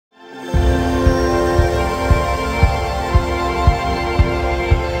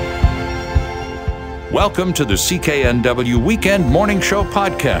Welcome to the CKNW Weekend Morning Show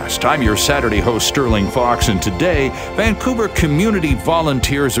podcast. I'm your Saturday host, Sterling Fox, and today, Vancouver community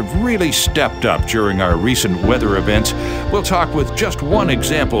volunteers have really stepped up during our recent weather events. We'll talk with just one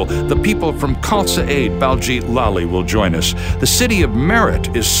example. The people from Khalsa Aid, Baljeet Lally, will join us. The city of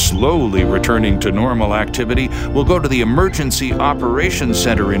Merritt is slowly returning to normal activity. We'll go to the Emergency Operations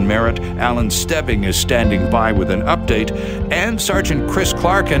Center in Merritt. Alan Stebbing is standing by with an update. And Sergeant Chris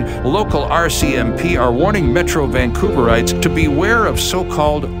Clark and local RCMP are warning Metro Vancouverites to beware of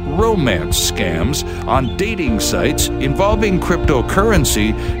so-called romance scams on dating sites involving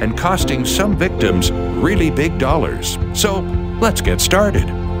cryptocurrency and costing some victims really big dollars. So let's get started.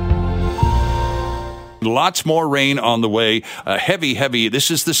 Lots more rain on the way. Heavy. This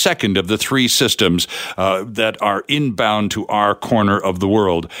is the second of the three systems that are inbound to our corner of the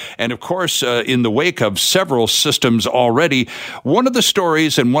world. And of course, in the wake of several systems already, one of the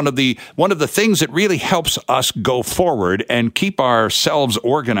stories and one of the things that really helps us go forward and keep ourselves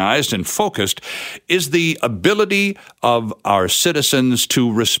organized and focused is the ability of our citizens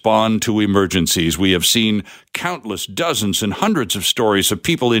to respond to emergencies. We have seen countless dozens and hundreds of stories of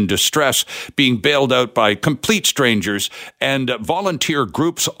people in distress being bailed out by complete strangers, and volunteer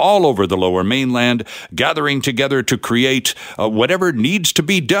groups all over the Lower Mainland gathering together to create whatever needs to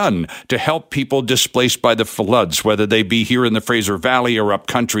be done to help people displaced by the floods, whether they be here in the Fraser Valley or up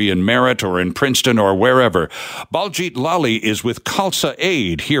country in Merritt or in Princeton or wherever. Baljeet Lally is with Khalsa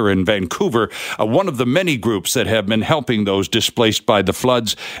Aid here in Vancouver, one of the many groups that have been helping those displaced by the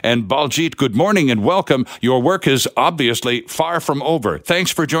floods. And Baljeet, good morning and welcome. Your work is obviously far from over.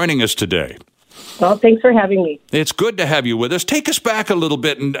 Thanks for joining us today. Well, thanks for having me. It's good to have you with us. Take us back a little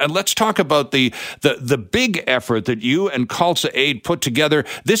bit and let's talk about the big effort that you and Khalsa Aid put together.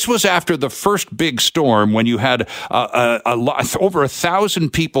 This was after the first big storm when you had over 1,000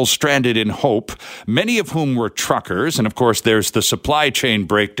 people stranded in Hope, many of whom were truckers. And of course, there's the supply chain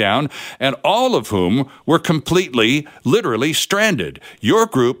breakdown, and all of whom were completely, literally stranded. Your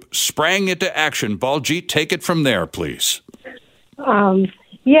group sprang into action. Baljeet, take it from there, please.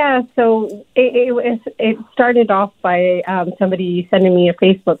 Yeah, so it started off by somebody sending me a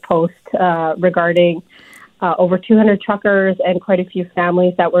Facebook post regarding over 200 truckers and quite a few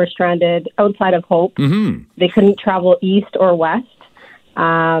families that were stranded outside of Hope. Mm-hmm. They couldn't travel east or west.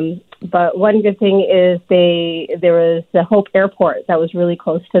 But one good thing is there was the Hope Airport that was really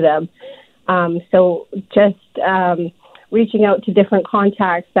close to them. So just reaching out to different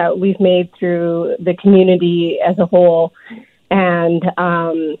contacts that we've made through the community as a whole. And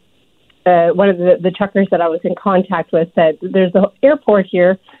one of the truckers that I was in contact with said, there's an airport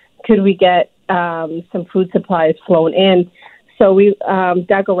here. Could we get some food supplies flown in? So we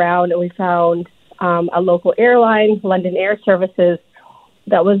dug around and we found a local airline, London Air Services,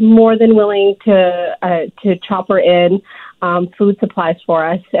 that was more than willing to chopper in food supplies for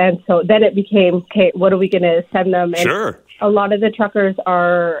us. And so then it became, okay, what are we going to send them? And sure. A lot of the truckers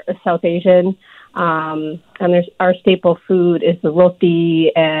are South Asian. And our staple food is the roti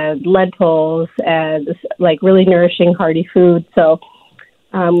and lentils and like really nourishing, hearty food. So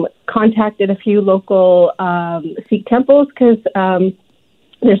contacted a few local Sikh temples because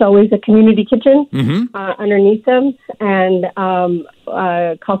there's always a community kitchen underneath them. And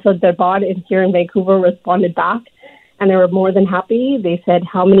Khalsa Darbad here in Vancouver responded back, and they were more than happy. They said,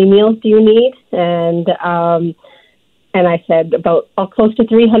 "How many meals do you need?" And I said, about close to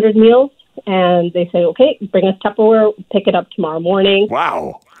 300 meals. And they said, okay, bring us Tupperware, pick it up tomorrow morning.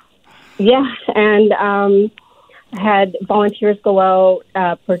 Wow. Yeah, and had volunteers go out,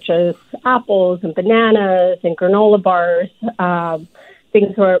 purchase apples and bananas and granola bars,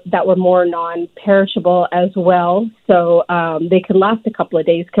 things that were more non-perishable as well. So they could last a couple of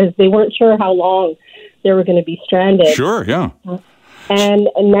days because they weren't sure how long they were going to be stranded. Sure, yeah. And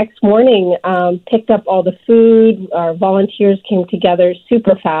next morning, picked up all the food. Our volunteers came together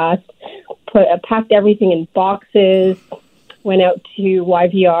super fast, packed everything in boxes, went out to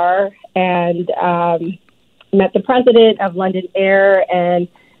YVR and met the president of London Air, and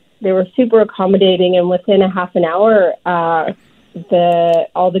they were super accommodating. And within a half an hour,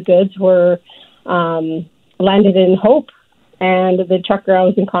 all the goods were landed in Hope. And the trucker I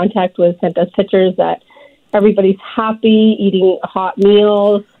was in contact with sent us pictures that everybody's happy, eating hot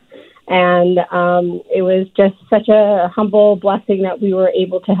meals. And it was just such a humble blessing that we were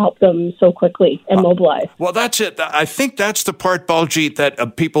able to help them so quickly and mobilize. Well, that's it. I think that's the part, Baljeet,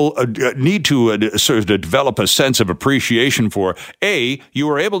 that people need to sort of develop a sense of appreciation for. A, you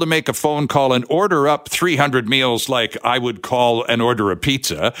were able to make a phone call and order up 300 meals like I would call and order a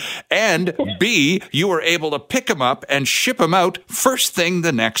pizza. And B, you were able to pick them up and ship them out first thing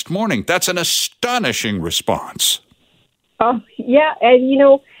the next morning. That's an astonishing response. Oh, yeah.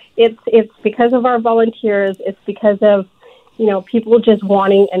 And, it's because of our volunteers. It's because of, people just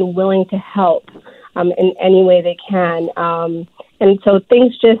wanting and willing to help in any way they can. And so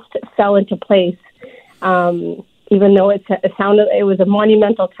things just fell into place, even though it was a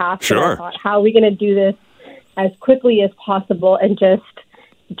monumental task. Sure. I thought, how are we going to do this as quickly as possible? And just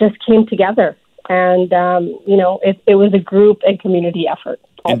came together. And, it was a group and community effort.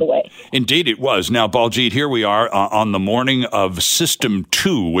 All the way. Indeed, it was. Now, Baljeet, here we are on the morning of System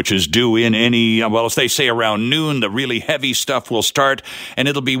 2, which is due in as they say around noon. The really heavy stuff will start, and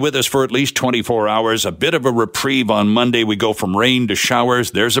it'll be with us for at least 24 hours. A bit of a reprieve on Monday. We go from rain to showers.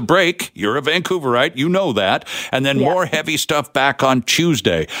 There's a break. You're a Vancouverite. You know that. And then more heavy stuff back on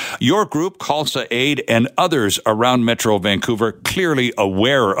Tuesday. Your group, Khalsa Aid, and others around Metro Vancouver, clearly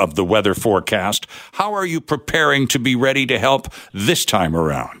aware of the weather forecast. How are you preparing to be ready to help this time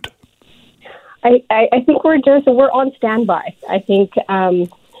around? I think we're on standby. I think, in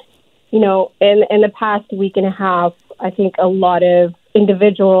the past week and a half, I think a lot of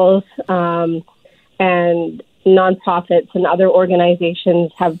individuals and nonprofits and other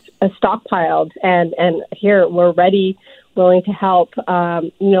organizations have stockpiled, and here we're ready, willing to help.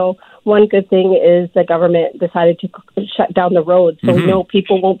 One good thing is the government decided to shut down the roads, so we know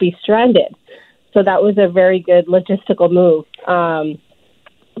people won't be stranded. So that was a very good logistical move.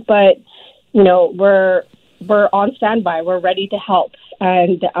 But, we're on standby. We're ready to help,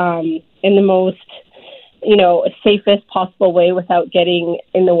 and in the most, safest possible way without getting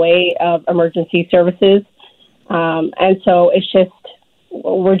in the way of emergency services. And so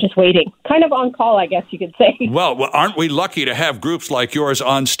we're just waiting, kind of on call, I guess you could say. Well, aren't we lucky to have groups like yours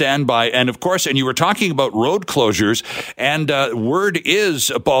on standby? And of course, and you were talking about road closures, and word is,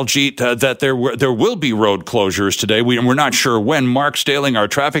 Baljeet, that there will be road closures today. We're not sure when. Mark Staling, our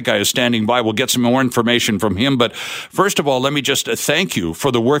traffic guy, is standing by. We'll get some more information from him. But first of all, let me just thank you for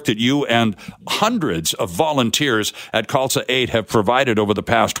the work that you and hundreds of volunteers at Khalsa Aid have provided over the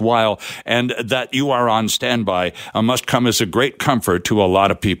past while, and that you are on standby must come as a great comfort to a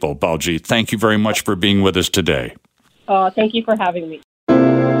lot of people. Baljeet, thank you very much for being with us today. Thank you for having me.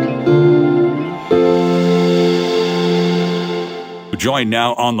 Joined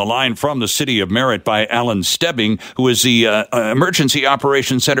now on the line from the City of Merritt by Alan Stebbing, who is the Emergency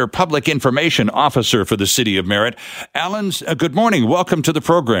Operations Center Public Information Officer for the City of Merritt. Alan, good morning. Welcome to the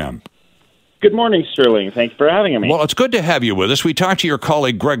program. Good morning, Sterling. Thanks for having me. Well, it's good to have you with us. We talked to your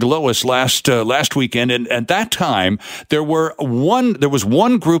colleague Greg Lois last weekend, and at that time there was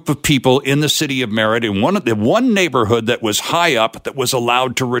one group of people in the City of Merritt in one neighborhood that was high up that was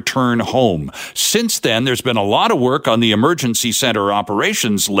allowed to return home. Since then, there's been a lot of work on the emergency center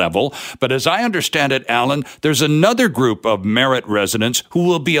operations level, but as I understand it, Alan, there's another group of Merritt residents who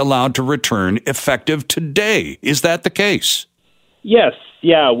will be allowed to return effective today. Is that the case? Yes.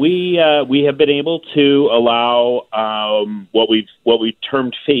 Yeah, we have been able to allow what we've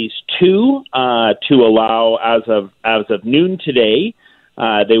termed phase 2 to allow as of noon today.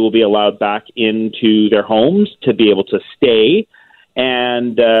 They will be allowed back into their homes to be able to stay,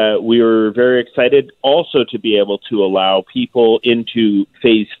 and we were very excited also to be able to allow people into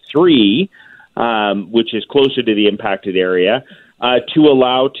phase 3, which is closer to the impacted area, to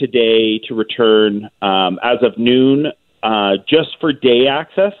allow today to return as of noon. Just for day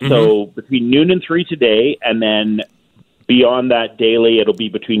access, so between noon and 3 today, and then beyond that daily, it'll be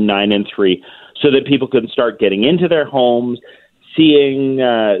between 9 and 3, so that people can start getting into their homes, seeing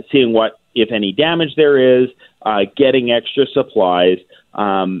what, if any, damage there is, getting extra supplies,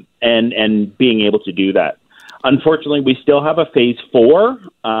 and being able to do that. Unfortunately, we still have a phase 4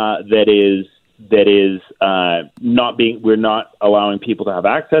 that is we're not allowing people to have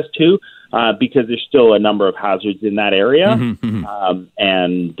access to. Because there's still a number of hazards in that area.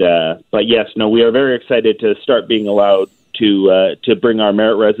 But yes, no, we are very excited to start being allowed to bring our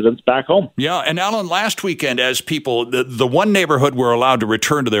Merritt residents back home. Yeah, and Alan, last weekend, as people, the one neighborhood were allowed to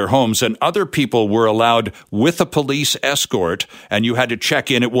return to their homes, and other people were allowed with a police escort, and you had to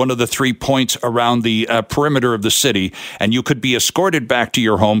check in at one of the 3 points around the perimeter of the city, and you could be escorted back to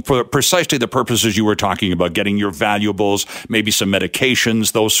your home for precisely the purposes you were talking about, getting your valuables, maybe some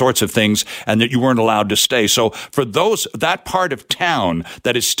medications, those sorts of things, and that you weren't allowed to stay. So for that part of town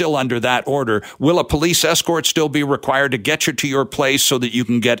that is still under that order, will a police escort still be required to get you to your place so that you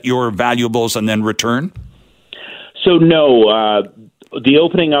can get your valuables and then return? So no, the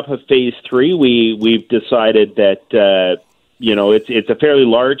opening up of phase 3, we've decided that it's a fairly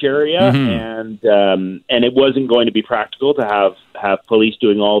large area, and it wasn't going to be practical to have police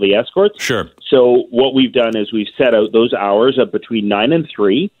doing all the escorts. Sure. So what we've done is we've set out those hours of between 9 and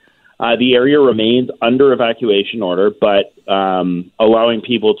 3. The area remains under evacuation order, but allowing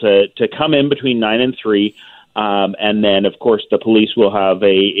people to come in between 9 and 3. And then, of course, the police will have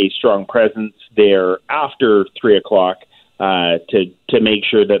a strong presence there after 3 o'clock to make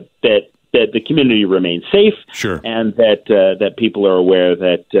sure that the community remains safe, sure, and that people are aware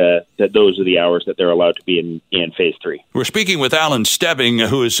that those are the hours that they're allowed to be in phase 3. We're speaking with Alan Stebbing,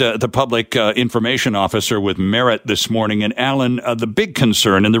 who is the public information officer with Merritt this morning. And Alan, the big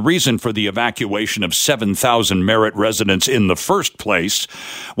concern and the reason for the evacuation of 7,000 Merritt residents in the first place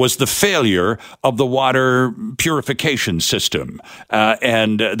was the failure of the water purification system.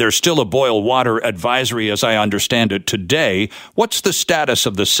 And there's still a boil water advisory, as I understand it, today. What's the status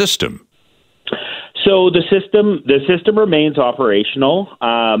of the system? So the system remains operational.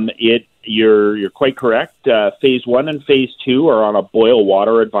 You're quite correct. Phase 1 and Phase 2 are on a boil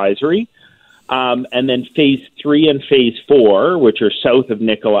water advisory, and then Phase 3 and Phase 4, which are south of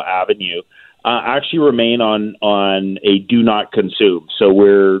Nicola Avenue, actually remain on a do not consume.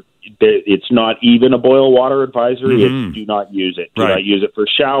 So it's not even a boil water advisory. It's do not use it. Do not use it for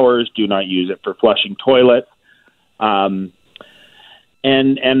showers. Do not use it for flushing toilets.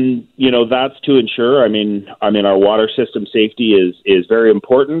 And that's to ensure. I mean, our water system safety is very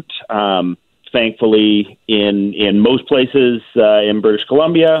important. Thankfully, in most places in British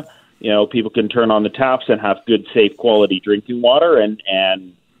Columbia, people can turn on the taps and have good, safe, quality drinking water,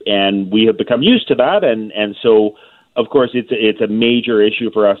 and we have become used to that. And so, of course, it's a major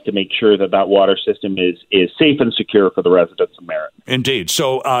issue for us to make sure that water system is safe and secure for the residents of Merritt. Indeed.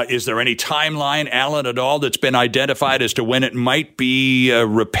 So is there any timeline, Alan, at all that's been identified as to when it might be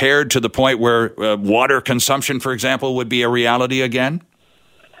repaired to the point where water consumption, for example, would be a reality again?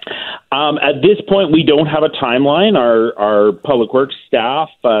 At this point, we don't have a timeline. Our public works staff,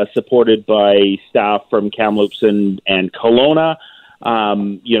 supported by staff from Kamloops and Kelowna,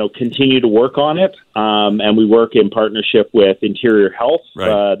 continue to work on it, and we work in partnership with Interior Health,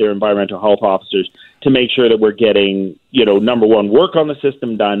 their environmental health officers, to make sure that we're getting, number one, work on the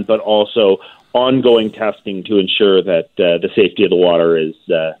system done, but also ongoing testing to ensure that the safety of the water is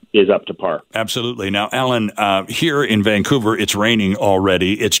up to par. Absolutely. Now, Alan, here in Vancouver, it's raining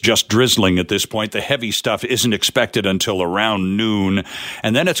already. It's just drizzling at this point. The heavy stuff isn't expected until around noon,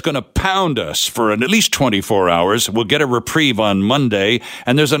 and then it's going to pound us for at least 24 hours. We'll get a reprieve on Monday,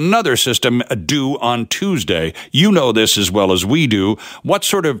 and there's another system due on Tuesday. You know this as well as we do. What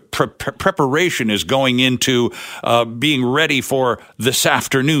sort of preparation is going into being ready for this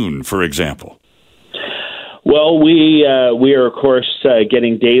afternoon, for example? Well, we are, of course,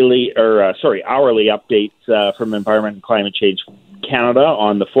 getting hourly updates from Environment and Climate Change Canada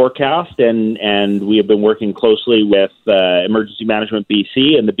on the forecast, and we have been working closely with Emergency Management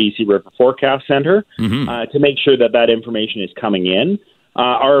BC and the BC River Forecast Centre to make sure that information is coming in.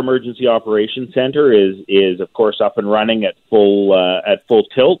 Our Emergency Operations Centre is of course up and running at full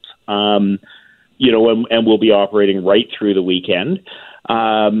tilt, and we'll be operating right through the weekend.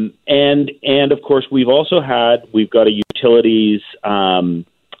 And of course, we've got a utilities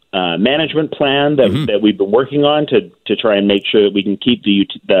management plan that we've been working on to try and make sure that we can keep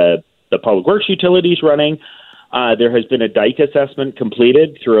the public works utilities running. There has been a dike assessment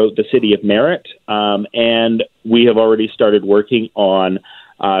completed throughout the city of Merritt, and we have already started working on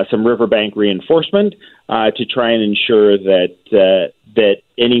some riverbank reinforcement to try and ensure that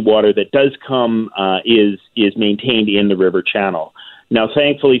any water that does come is maintained in the river channel. Now,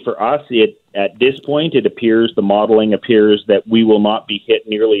 thankfully for us, at this point, the modeling appears that we will not be hit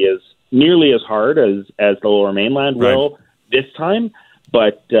nearly as hard as the Lower Mainland will this time.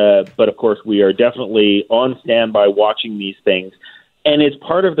 But of course, we are definitely on standby watching these things, and it's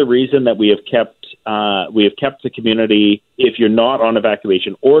part of the reason that we have kept we have kept the community. If you're not on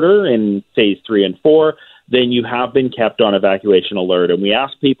evacuation order in phase 3 and 4, then you have been kept on evacuation alert. And we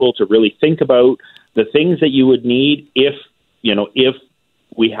ask people to really think about the things that you would need if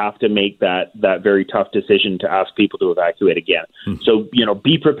we have to make that very tough decision to ask people to evacuate again. So,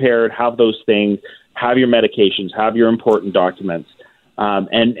 be prepared, have those things, have your medications, have your important documents,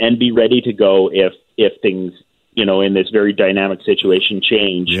 and be ready to go if things, in this very dynamic situation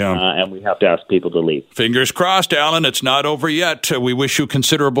change, and we have to ask people to leave. Fingers crossed, Alan. It's not over yet. We wish you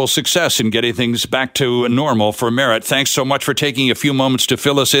considerable success in getting things back to normal for Merritt. Thanks so much for taking a few moments to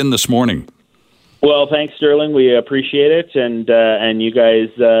fill us in this morning. Well, thanks, Sterling. We appreciate it, and you guys,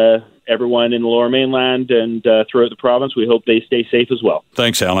 everyone in the Lower Mainland and throughout the province, we hope they stay safe as well.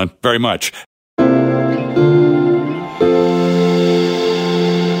 Thanks, Alan, very much.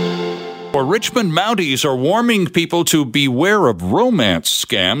 Richmond Mounties are warning people to beware of romance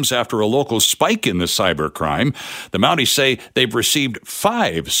scams after a local spike in the cybercrime. The Mounties say they've received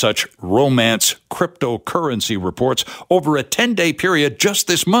 5 such romance cryptocurrency reports over a 10-day period just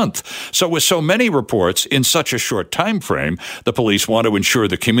this month. So with so many reports in such a short time frame, the police want to ensure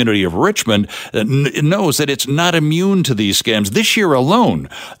the community of Richmond knows that it's not immune to these scams. This year alone,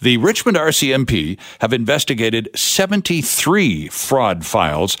 the Richmond RCMP have investigated 73 fraud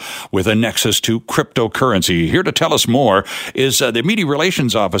files with a nexus to cryptocurrency. Here to tell us more is the Media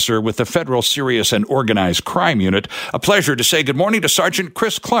Relations Officer with the Federal Serious and Organized Crime Unit. A pleasure to say good morning to Sergeant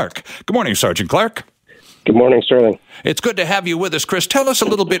Chris Clark. Good morning, Sergeant Clark. Good morning, Sterling. It's good to have you with us, Chris. Tell us a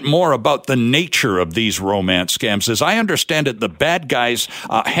little bit more about the nature of these romance scams. As I understand it, the bad guys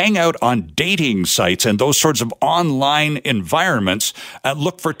hang out on dating sites and those sorts of online environments and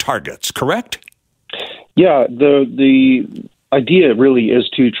look for targets, correct? Yeah, the idea really is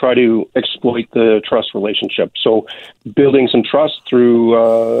to try to exploit the trust relationship. So building some trust through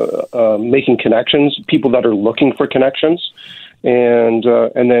making connections, people that are looking for connections, and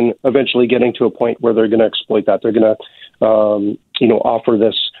then eventually getting to a point where they're going to exploit that. They're going to offer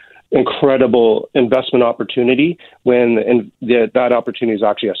this incredible investment opportunity when that opportunity is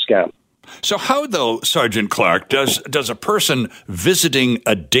actually a scam. So how, though, Sergeant Clark, does a person visiting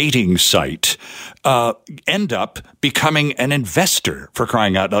a dating site end up becoming an investor, for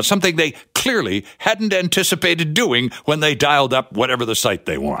crying out loud, something they clearly hadn't anticipated doing when they dialed up whatever the site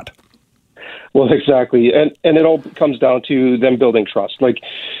they want? Well, exactly. And it all comes down to them building trust. Like,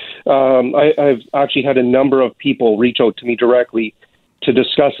 I've actually had a number of people reach out to me directly to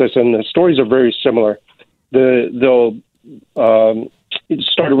discuss this, and the stories are very similar. They'll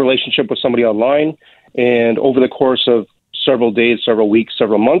start a relationship with somebody online, and over the course of several days, several weeks,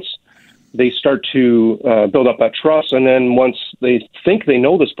 several months, they start to build up that trust. And then once they think they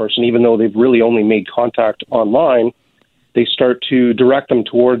know this person, even though they've really only made contact online, they start to direct them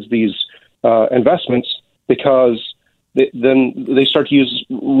towards these investments, because then they start to use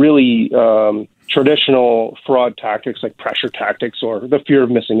really traditional fraud tactics like pressure tactics or the fear of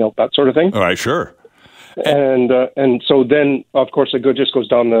missing out, that sort of thing. All right, sure. And so then, of course, it just goes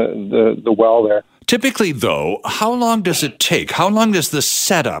down the well there. Typically, though, how long does it take? How long does the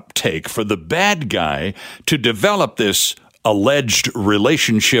setup take for the bad guy to develop this alleged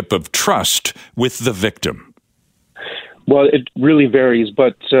relationship of trust with the victim? Well, it really varies,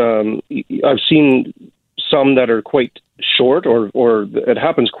 but I've seen some that are quite short, or it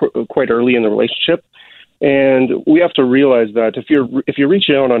happens quite early in the relationship. And we have to realize that if you're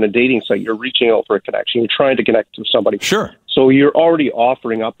reaching out on a dating site, you're reaching out for a connection. You're trying to connect to somebody. Sure. So you're already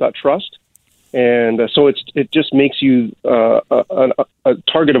offering up that trust, and so it just makes you a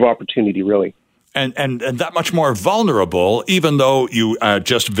target of opportunity, really. And that much more vulnerable, even though you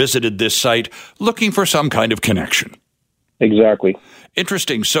just visited this site looking for some kind of connection. Exactly.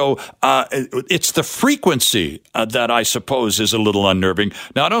 Interesting. So it's the frequency that I suppose is a little unnerving.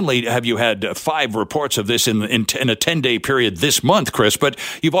 Not only have you had 5 reports of this in a 10-day period this month, Chris, but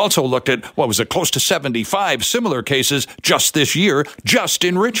you've also looked at, what was it, close to 75 similar cases just this year, just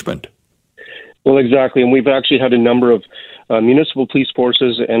in Richmond. Well, exactly. And we've actually had a number of municipal police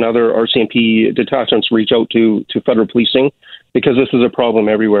forces and other RCMP detachments reach out to federal policing, because this is a problem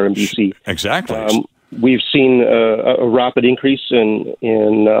everywhere in BC. Exactly. We've seen a rapid increase in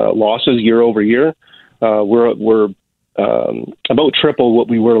losses year over year. We're about triple what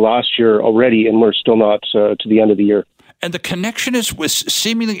we were last year already, and we're still not to the end of the year. And the connection is with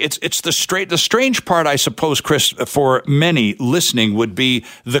seemingly it's the strange part, I suppose, Chris, for many listening would be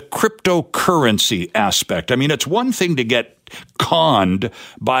the cryptocurrency aspect. I mean, it's one thing to get conned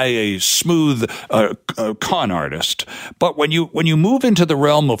by a smooth con artist, but when you move into the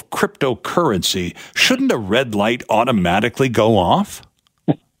realm of cryptocurrency, shouldn't a red light automatically go off?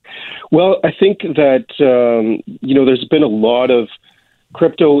 Well, I think that, there's been a lot of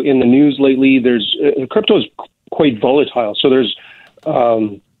crypto in the news lately. Crypto is quite volatile. So there's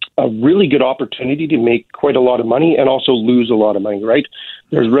a really good opportunity to make quite a lot of money and also lose a lot of money, right?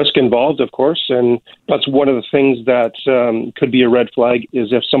 There's risk involved, of course. And that's one of the things that could be a red flag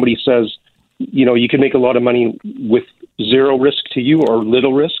is if somebody says, you can make a lot of money with zero risk to you or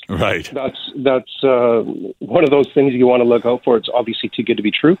little risk. Right. That's one of those things you want to look out for. It's obviously too good to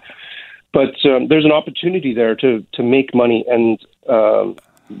be true. But there's an opportunity there to make money and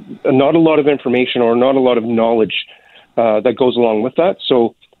not a lot of information or not a lot of knowledge that goes along with that.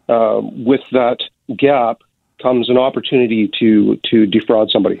 So with that gap comes an opportunity to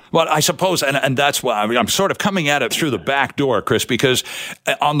defraud somebody. Well, I suppose, and that's why I'm sort of coming at it through the back door, Chris, because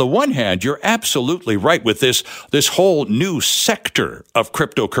on the one hand, you're absolutely right with this whole new sector of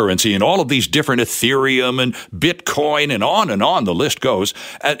cryptocurrency and all of these different Ethereum and Bitcoin and on the list goes.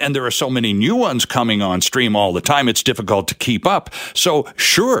 And there are so many new ones coming on stream all the time, it's difficult to keep up. So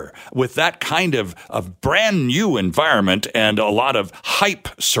sure, with that kind of brand new environment and a lot of hype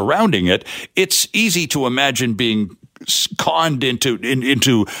surrounding it, it's easy to imagine being conned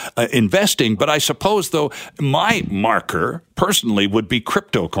into investing. But I suppose, though, my marker personally would be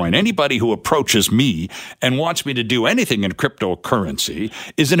CryptoCoin. Anybody who approaches me and wants me to do anything in cryptocurrency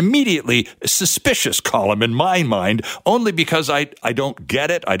is an immediately suspicious column in my mind, only because I don't get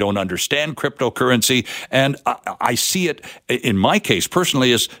it. I don't understand cryptocurrency. And I see it, in my case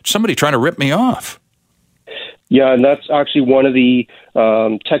personally, as somebody trying to rip me off. Yeah, and that's actually one of the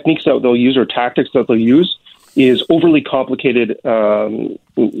techniques that they'll use or tactics that they'll use is overly complicated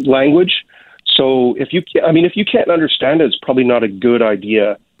language. So if you can't understand it, it's probably not a good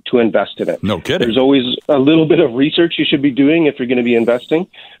idea to invest in it. No kidding. There's always a little bit of research you should be doing if you're going to be investing,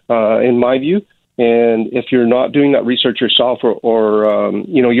 in my view. And if you're not doing that research yourself or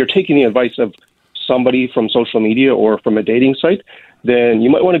you're taking the advice of somebody from social media or from a dating site, then you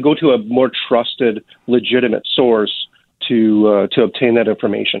might want to go to a more trusted, legitimate source to obtain that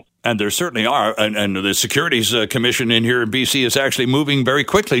information. And there certainly are. And the Securities Commission in here in BC is actually moving very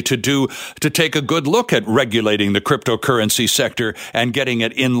quickly to take a good look at regulating the cryptocurrency sector and getting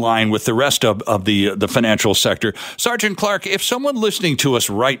it in line with the rest of the financial sector. Sergeant Clark, if someone listening to us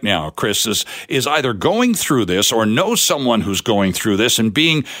right now, Chris, is either going through this or knows someone who's going through this and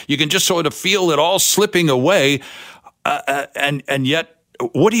you can just sort of feel it all slipping away, and yet,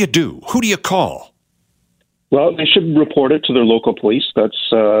 what do you do? Who do you call? Well, they should report it to their local police. That's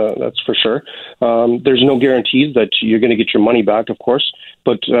for sure. There's no guarantees that you're going to get your money back, of course,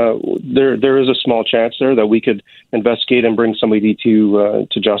 but there is a small chance there that we could investigate and bring somebody to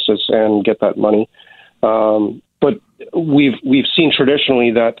justice and get that money. But we've seen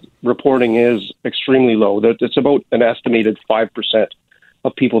traditionally that reporting is extremely low. That it's about an estimated 5%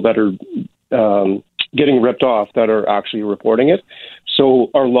 of people that are getting ripped off that are actually reporting it. So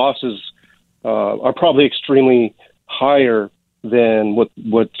our losses are probably extremely higher than what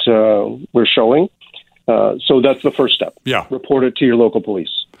we're showing. So that's the first step. Yeah. Report it to your local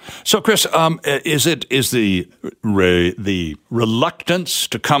police. So, Chris, is the reluctance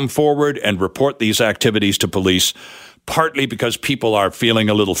to come forward and report these activities to police partly because people are feeling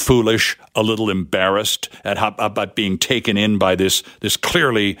a little foolish, a little embarrassed about being taken in by this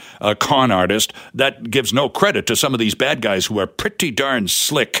clearly con artist that gives no credit to some of these bad guys who are pretty darn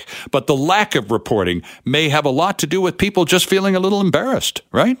slick, but the lack of reporting may have a lot to do with people just feeling a little embarrassed,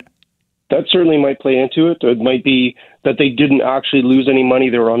 right? That certainly might play into it. It might be that they didn't actually lose any money,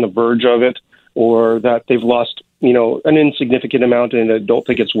 they were on the verge of it, or that they've lost, an insignificant amount and they don't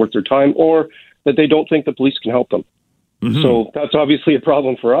think it's worth their time, or that they don't think the police can help them. Mm-hmm. So that's obviously a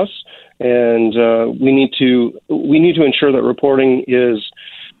problem for us, and we need to ensure that reporting is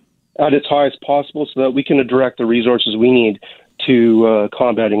at its highest possible so that we can direct the resources we need to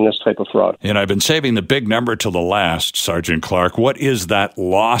combating this type of fraud. And I've been saving the big number till the last, Sergeant Clark. What is that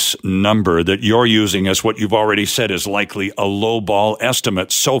loss number that you're using as what you've already said is likely a lowball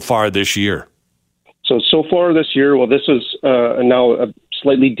estimate so far this year? So far this year, well, this is now a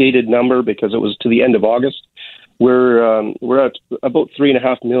slightly dated number because it was to the end of August. We're at about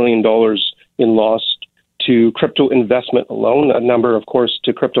 $3.5 million in loss to crypto investment alone. That number, of course,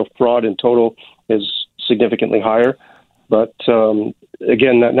 to crypto fraud in total is significantly higher. But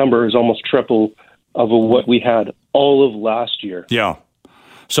again, that number is almost triple of what we had all of last year. Yeah.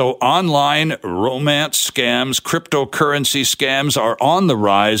 So online romance scams, cryptocurrency scams are on the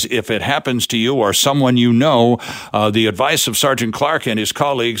rise. If it happens to you or someone you know, the advice of Sergeant Clark and his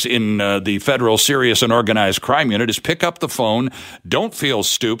colleagues in the Federal Serious and Organized Crime Unit is pick up the phone, don't feel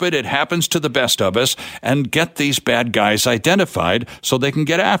stupid, it happens to the best of us, and get these bad guys identified so they can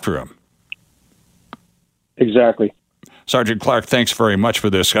get after them. Exactly. Sergeant Clark, thanks very much for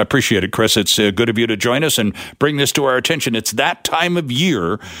this. I appreciate it, Chris. It's good of you to join us and bring this to our attention. It's that time of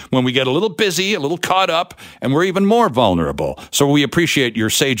year when we get a little busy, a little caught up, and we're even more vulnerable. So we appreciate your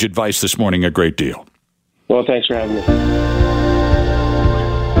sage advice this morning a great deal. Well, thanks for having me.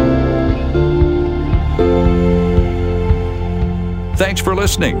 Thanks for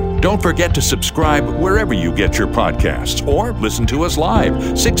listening. Don't forget to subscribe wherever you get your podcasts or listen to us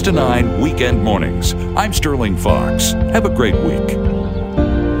live 6 to 9 weekend mornings. I'm Sterling Fox. Have a great week.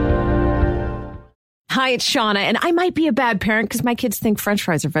 Hi, it's Shauna, and I might be a bad parent because my kids think French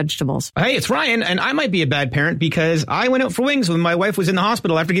fries are vegetables. Hey, it's Ryan, and I might be a bad parent because I went out for wings when my wife was in the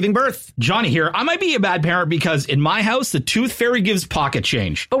hospital after giving birth. Johnny here. I might be a bad parent because in my house, the tooth fairy gives pocket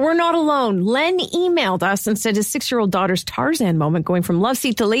change. But we're not alone. Len emailed us and said his 6-year-old daughter's Tarzan moment going from love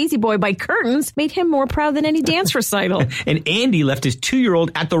seat to lazy boy by curtains made him more proud than any dance recital. And Andy left his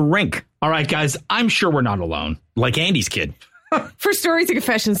 2-year-old at the rink. All right, guys, I'm sure we're not alone. Like Andy's kid. For stories and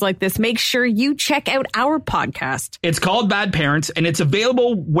confessions like this, make sure you check out our podcast. It's called Bad Parents, and it's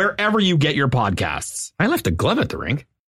available wherever you get your podcasts. I left a glove at the rink.